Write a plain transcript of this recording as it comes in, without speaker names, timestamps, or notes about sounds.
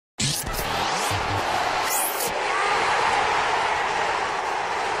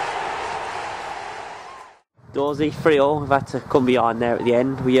Dawesy, 3-3. We've had to come behind there at the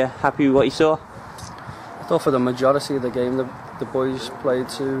end. Were you happy with what you saw? I thought for the majority of the game the boys played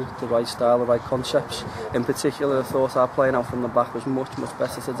to the right style, the right concepts. In particular, I thought our playing out from the back was much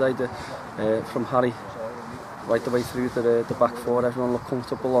better today. From Harry right the way through the back four, everyone looked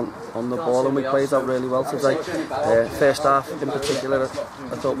comfortable on the ball, and we played out really well today. First half in particular,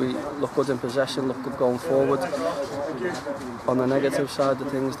 I thought we looked good in possession, looked good going forward. On the negative side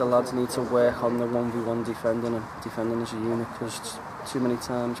of things, the lads need to work on the 1v1 defending and defending as a unit, because too many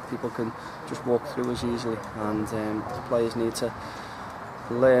times people can just walk through as easily, and the players need to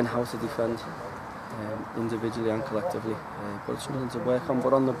learn how to defend individually and collectively. But it's something to work on.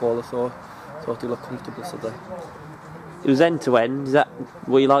 But on the ball, I thought they looked comfortable today. It was end to end. Is that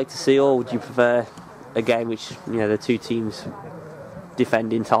what you like to see, or would you prefer a game which, you know, the two teams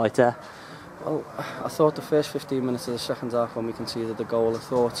defending tighter? Well, I thought the first 15 minutes of the second half, when we conceded the goal, I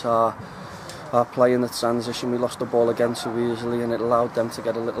thought our play in the transition, we lost the ball again too easily, and it allowed them to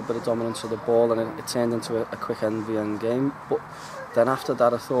get a little bit of dominance of the ball, and it turned into a quick end game. But then after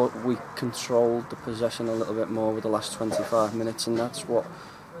that, I thought we controlled the possession a little bit more with the last 25 minutes, and that's what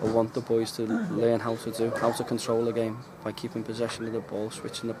I want the boys to learn how to do, how to control the game by keeping possession of the ball,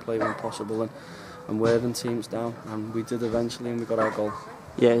 switching the play when possible, and wearing teams down. And we did eventually, and we got our goal.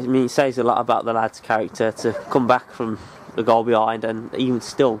 Yeah, I mean, it says a lot about the lads' character to come back from the goal behind and even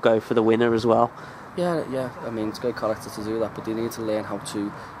still go for the winner as well. Yeah. I mean, it's great character to do that, but they need to learn how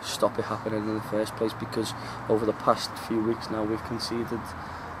to stop it happening in the first place, because over the past few weeks now we've conceded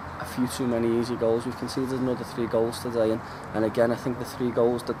a few too many easy goals. We've conceded another 3 goals today, and again I think the 3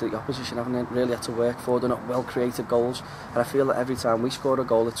 goals that the opposition haven't really had to work for, they're not well created goals, and I feel that every time we score a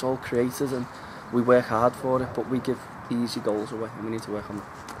goal it's all created and we work hard for it, but we give easy goals away, and we need to work on that.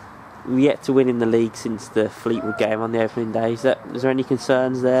 We're yet to win in the league since the Fleetwood game on the opening day. Is there any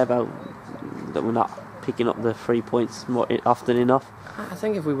concerns there about that we're not picking up the 3 points more often enough? I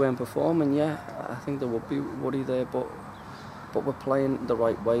think if we weren't performing, yeah, I think there would be worry there, but we're playing the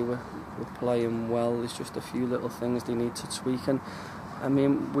right way, we're playing well. There's just a few little things they need to tweak, and I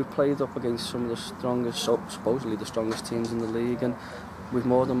mean, we played up against some of the strongest, supposedly the strongest teams in the league, and we've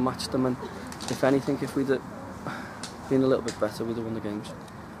more than matched them, and if anything, if we'd been a little bit better, we'd have won the games.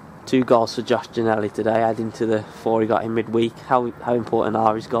 2 goals for Josh Ginnelly today, adding to the 4 he got in midweek. How important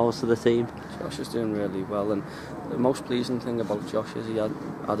are his goals to the team? Josh is doing really well, and the most pleasing thing about Josh is he had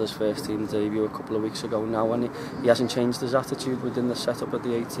his first team debut a couple of weeks ago now, and he hasn't changed his attitude within the setup at the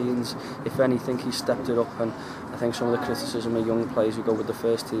 18s. If anything, he's stepped it up, and I think some of the criticism of young players who go with the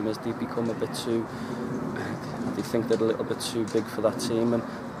first team is they've become a bit too, they think they're a little bit too big for that team, and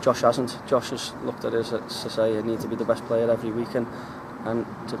Josh hasn't. Josh has looked at us to say I need to be the best player every week, and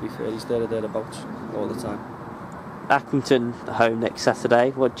to be fair, he's there or thereabouts all the time. Accrington home next Saturday.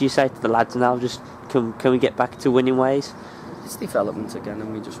 What do you say to the lads now? Just can we get back to winning ways? It's development again,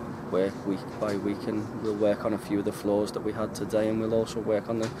 and we just work week by week, and we'll work on a few of the flaws that we had today, and we'll also work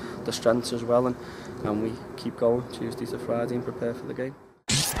on the strengths as well, and we keep going Tuesday to Friday and prepare for the game.